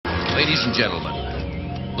Ladies and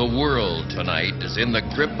gentlemen, the world tonight is in the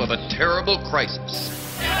grip of a terrible crisis.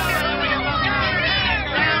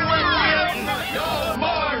 No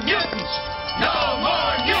more mutants! No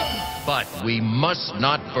more mutants! But we must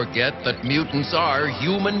not forget that mutants are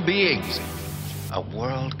human beings. A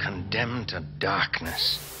world condemned to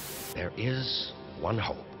darkness. There is one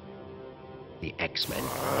hope. The X-Men.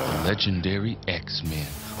 The legendary X-Men.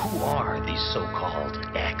 Who are these so-called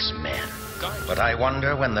X-Men? But I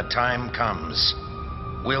wonder when the time comes,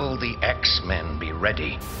 will the X-Men be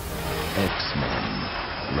ready? X-Men.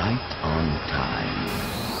 Right on time.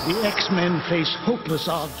 The X-Men face hopeless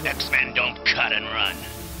odds. X-Men don't cut and run.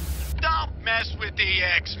 Don't mess with the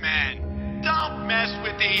X-Men. Don't mess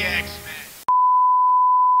with the X-Men.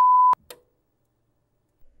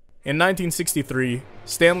 In 1963,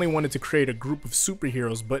 Stanley wanted to create a group of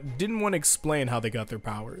superheroes but didn't want to explain how they got their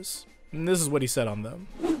powers. And this is what he said on them.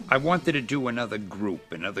 I wanted to do another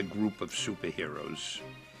group of superheroes.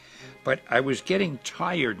 But I was getting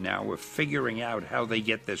tired now of figuring out how they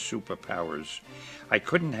get their superpowers. I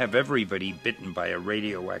couldn't have everybody bitten by a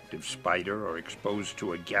radioactive spider or exposed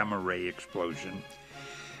to a gamma ray explosion.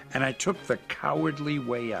 And I took the cowardly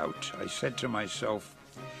way out. I said to myself,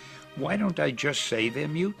 why don't I just say they're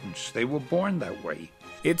mutants? They were born that way.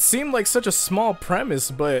 It seemed like such a small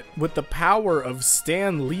premise, but with the power of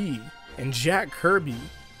Stan Lee and Jack Kirby,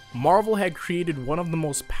 Marvel had created one of the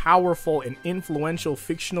most powerful and influential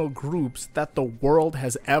fictional groups that the world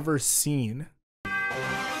has ever seen.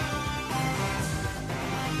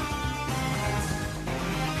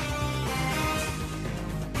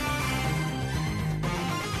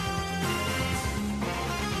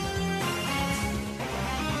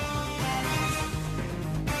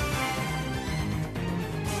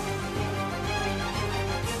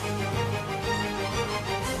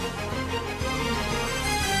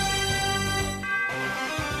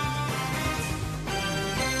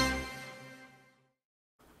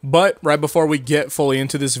 But right before we get fully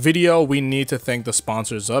into this video, we need to thank the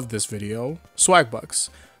sponsors of this video, Swagbucks.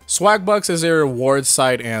 Swagbucks is a reward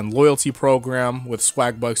site and loyalty program. With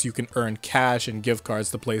Swagbucks, you can earn cash and gift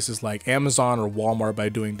cards to places like Amazon or Walmart by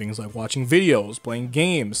doing things like watching videos, playing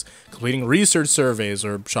games, completing research surveys,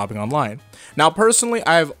 or shopping online. Now, personally,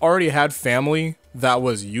 I've already had family that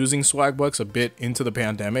was using Swagbucks a bit into the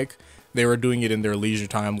pandemic. They were doing it in their leisure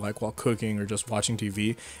time, like while cooking or just watching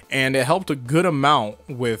TV, and it helped a good amount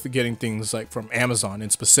with getting things like from Amazon in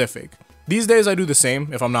specific. These days I do the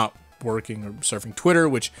same if I'm not working or surfing Twitter,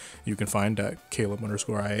 which you can find at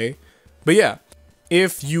Caleb_IA. But yeah,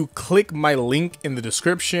 if you click my link in the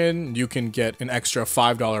description, you can get an extra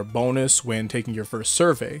 $5 bonus when taking your first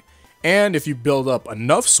survey. And if you build up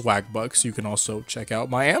enough Swagbucks, you can also check out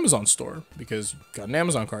my Amazon store because you've got an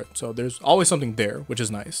Amazon cart. So there's always something there, which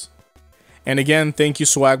is nice. And again, thank you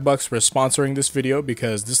Swagbucks for sponsoring this video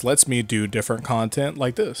because this lets me do different content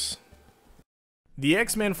like this. The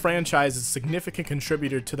X-Men franchise is a significant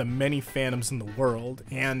contributor to the many fandoms in the world,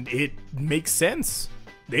 and it makes sense.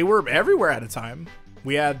 They were everywhere at a time.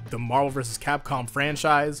 We had the Marvel vs. Capcom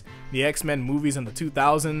franchise, the X-Men movies in the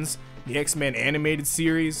 2000s, the X-Men animated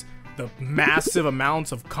series, the massive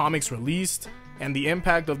amounts of comics released, and the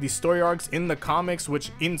impact of these story arcs in the comics, which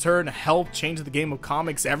in turn helped change the game of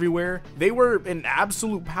comics everywhere. They were an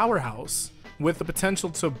absolute powerhouse with the potential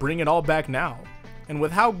to bring it all back now. And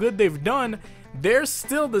with how good they've done, they're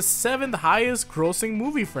still the 7th highest grossing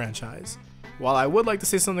movie franchise. While I would like to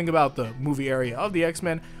say something about the movie area of the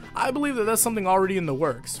X-Men, I believe that that's something already in the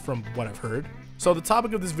works from what I've heard. So the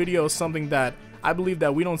topic of this video is something that I believe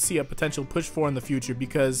that we don't see a potential push for in the future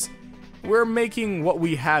because we're making what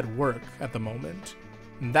we had work at the moment,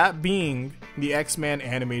 that being the X-Men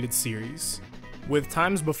animated series. With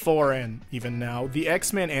times before and even now, the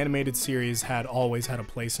X-Men animated series had always had a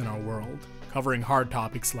place in our world, covering hard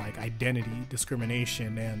topics like identity,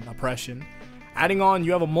 discrimination, and oppression. Adding on,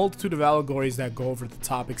 you have a multitude of allegories that go over the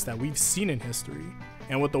topics that we've seen in history,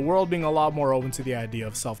 and with the world being a lot more open to the idea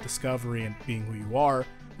of self-discovery and being who you are,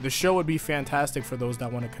 the show would be fantastic for those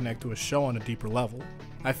that want to connect to a show on a deeper level.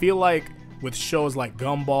 I feel like with shows like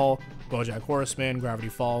Gumball, BoJack Horseman, Gravity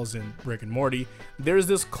Falls, and Rick and Morty, there's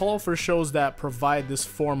this call for shows that provide this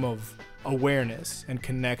form of awareness and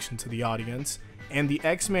connection to the audience, and the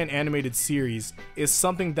X-Men animated series is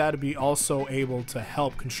something that would be also able to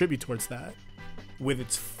help contribute towards that. With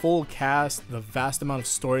its full cast, the vast amount of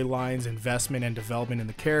storylines, investment, and development in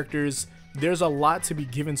the characters, there's a lot to be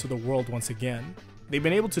given to the world once again. They've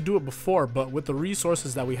been able to do it before, but with the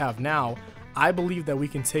resources that we have now, I believe that we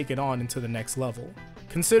can take it on into the next level.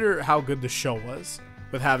 Consider how good the show was,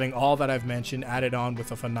 with having all that I've mentioned added on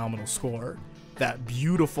with a phenomenal score, that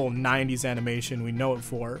beautiful 90s animation we know it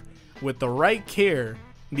for, With the right care,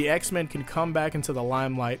 the X-Men can come back into the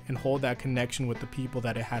limelight and hold that connection with the people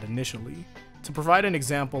that it had initially. To provide an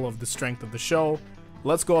example of the strength of the show,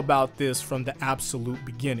 let's go about this from the absolute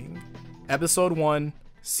beginning. Episode 1,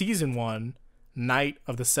 Season 1, Night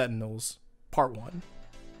of the Sentinels, Part 1.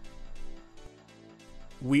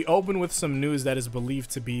 We open with some news that is believed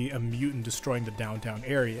to be a mutant destroying the downtown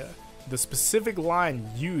area. The specific line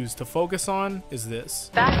used to focus on is this.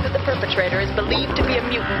 The fact that the perpetrator is believed to be a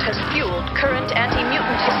mutant has fueled current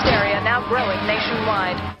anti-mutant hysteria now growing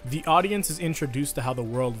nationwide. The audience is introduced to how the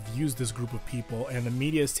world views this group of people, and the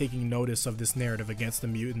media is taking notice of this narrative against the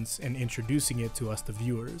mutants and introducing it to us, the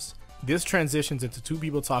viewers. This transitions into two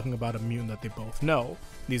people talking about a mutant that they both know.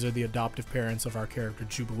 These are the adoptive parents of our character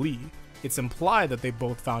Jubilee. It's implied that they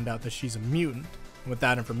both found out that she's a mutant, and with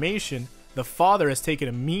that information, the father has taken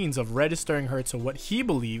a means of registering her to what he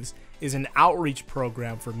believes is an outreach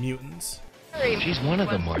program for mutants. She's one of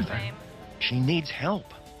them, Martha. She needs help.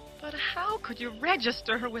 But how could you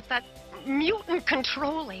register her with that mutant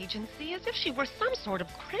control agency as if she were some sort of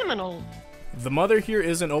criminal? The mother here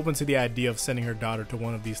isn't open to the idea of sending her daughter to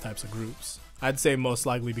one of these types of groups. I'd say most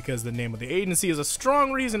likely because the name of the agency is a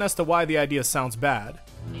strong reason as to why the idea sounds bad.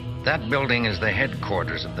 That building is the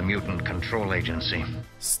headquarters of the Mutant Control Agency.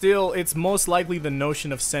 Still, it's most likely the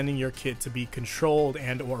notion of sending your kid to be controlled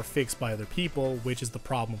and or fixed by other people, which is the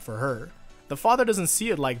problem for her. The father doesn't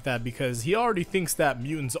see it like that because he already thinks that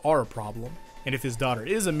mutants are a problem, and if his daughter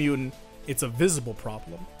is a mutant, it's a visible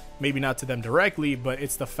problem. Maybe not to them directly, but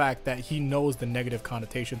it's the fact that he knows the negative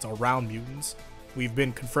connotations around mutants. We've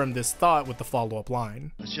been confirmed this thought with the follow-up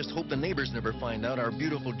line. Let's just hope the neighbors never find out our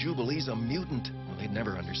beautiful Jubilee's a mutant. Well, they'd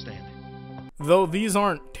never understand it. Though these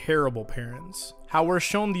aren't terrible parents. How we're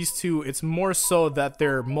shown these two, it's more so that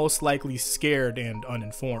they're most likely scared and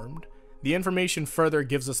uninformed. The information further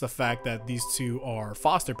gives us the fact that these two are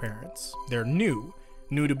foster parents. They're new.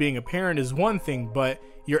 New to being a parent is one thing, but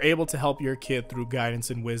you're able to help your kid through guidance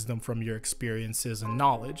and wisdom from your experiences and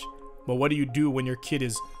knowledge. But what do you do when your kid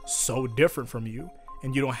is so different from you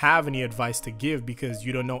and you don't have any advice to give because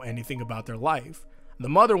you don't know anything about their life? The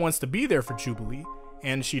mother wants to be there for Jubilee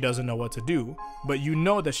and she doesn't know what to do, but you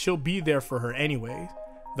know that she'll be there for her anyway.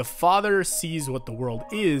 The father sees what the world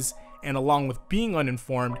is, and along with being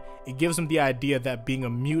uninformed, it gives him the idea that being a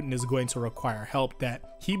mutant is going to require help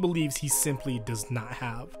that he believes he simply does not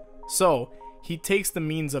have. So he takes the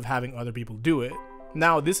means of having other people do it.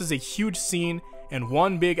 Now, this is a huge scene and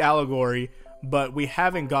one big allegory, but we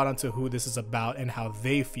haven't got onto who this is about and how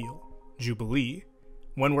they feel. Jubilee.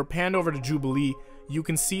 When we're panned over to Jubilee, you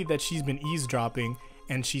can see that she's been eavesdropping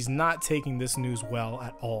and she's not taking this news well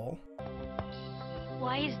at all.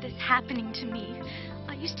 Why is this happening to me?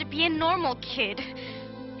 I used to be a normal kid.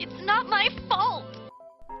 It's not my fault.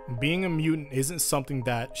 Being a mutant isn't something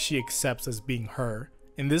that she accepts as being her.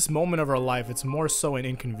 In this moment of her life, it's more so an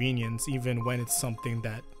inconvenience, even when it's something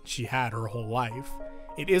that she had her whole life.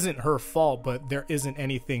 It isn't her fault, but there isn't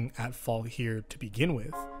anything at fault here to begin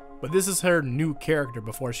with. But this is her new character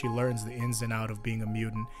before she learns the ins and outs of being a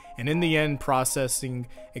mutant, and in the end processing,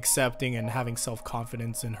 accepting, and having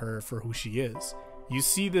self-confidence in her for who she is. You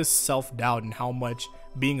see this self-doubt and how much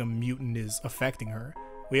being a mutant is affecting her.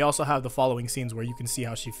 We also have the following scenes where you can see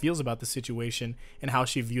how she feels about the situation and how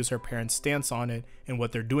she views her parents' stance on it and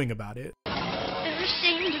what they're doing about it. They're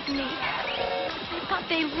ashamed of me. I thought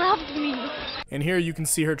they loved me. And here you can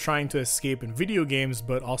see her trying to escape in video games,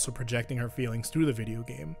 but also projecting her feelings through the video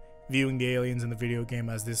game, viewing the aliens in the video game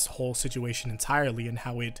as this whole situation entirely and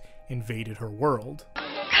how it invaded her world.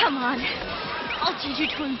 Come on, I'll teach you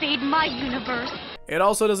to invade my universe. It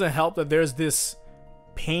also doesn't help that there's this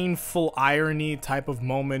painful irony type of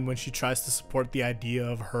moment when she tries to support the idea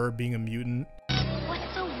of her being a mutant. What's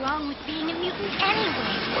so wrong with being a mutant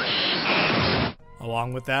anyway?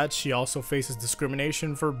 Along with that, she also faces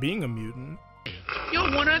discrimination for being a mutant.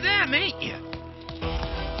 You're one of them, ain't you?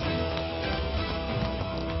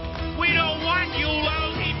 We don't want you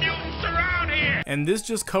lousy mutants around here! And this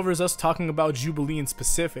just covers us talking about Jubilee in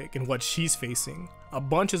specific and what she's facing. A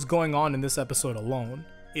bunch is going on in this episode alone.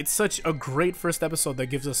 It's such a great first episode that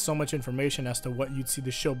gives us so much information as to what you'd see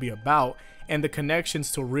the show be about, and the connections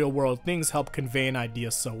to real world things help convey an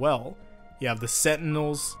idea so well. You have the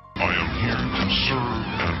Sentinels, I am here to serve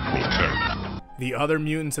and protect. The other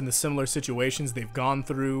mutants in the similar situations they've gone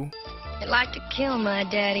through. I'd like to kill my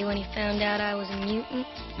daddy when he found out I was a mutant.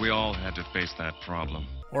 We all had to face that problem.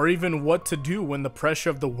 Or even what to do when the pressure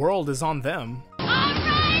of the world is on them.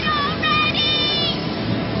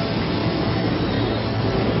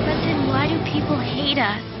 Why do people hate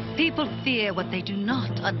us? People fear what they do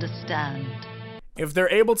not understand. If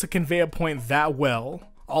they're able to convey a point that well,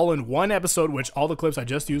 all in one episode, which all the clips I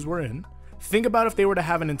just used were in. Think about if they were to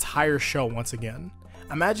have an entire show once again.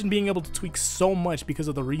 Imagine being able to tweak so much because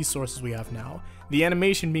of the resources we have now. The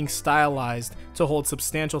animation being stylized to hold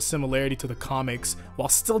substantial similarity to the comics while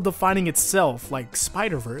still defining itself, like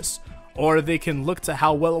Spider-Verse. Or they can look to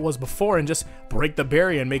how well it was before and just break the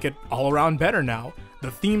barrier and make it all around better now.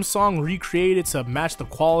 The theme song recreated to match the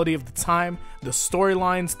quality of the time, the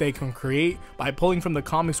storylines they can create by pulling from the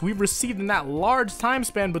comics we've received in that large time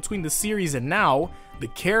span between the series and now, the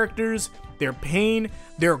characters, their pain,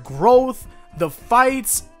 their growth, the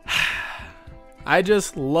fights. I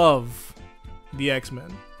just love the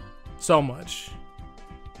X-Men so much.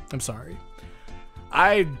 I'm sorry.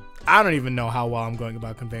 I don't even know how well I'm going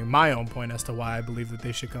about conveying my own point as to why I believe that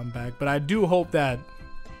they should come back, but I do hope that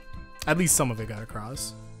at least some of it got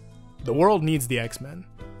across. The world needs the X-Men.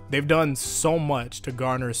 They've done so much to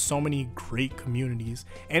garner so many great communities,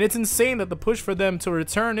 and it's insane that the push for them to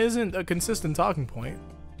return isn't a consistent talking point.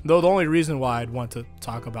 Though the only reason why I'd want to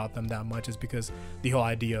talk about them that much is because the whole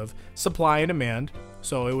idea of supply and demand,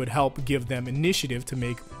 so it would help give them initiative to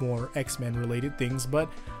make more X-Men related things, but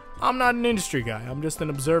I'm not an industry guy. I'm just an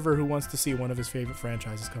observer who wants to see one of his favorite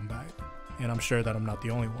franchises come back, and I'm sure that I'm not the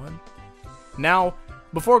only one. Now,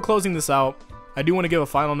 before closing this out, I do want to give a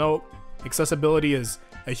final note. Accessibility is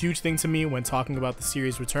a huge thing to me when talking about the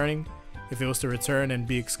series returning. If it was to return and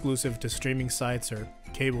be exclusive to streaming sites or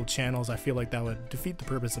cable channels, I feel like that would defeat the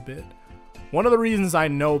purpose a bit. One of the reasons I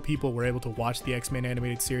know people were able to watch the X-Men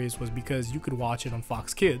animated series was because you could watch it on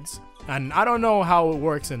Fox Kids. And I don't know how it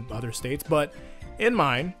works in other states, but in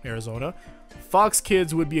mine, Arizona, Fox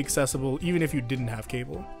Kids would be accessible even if you didn't have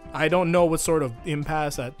cable. I don't know what sort of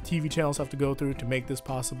impasse that TV channels have to go through to make this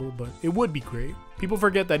possible, but it would be great. People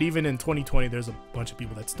forget that even in 2020, there's a bunch of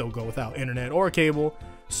people that still go without internet or cable,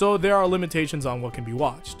 so there are limitations on what can be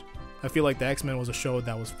watched. I feel like the X-Men was a show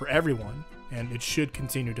that was for everyone, and it should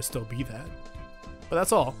continue to still be that. But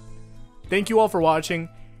that's all. Thank you all for watching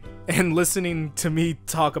and listening to me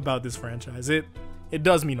talk about this franchise. It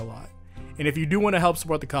does mean a lot. And if you do want to help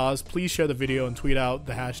support the cause, please share the video and tweet out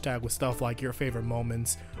the hashtag with stuff like your favorite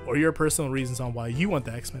moments or your personal reasons on why you want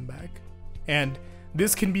the X-Men back. And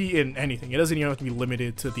this can be in anything. It doesn't even have to be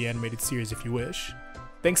limited to the animated series if you wish.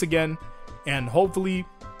 Thanks again, and hopefully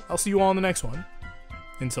I'll see you all in the next one.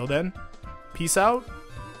 Until then, peace out,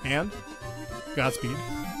 and Godspeed.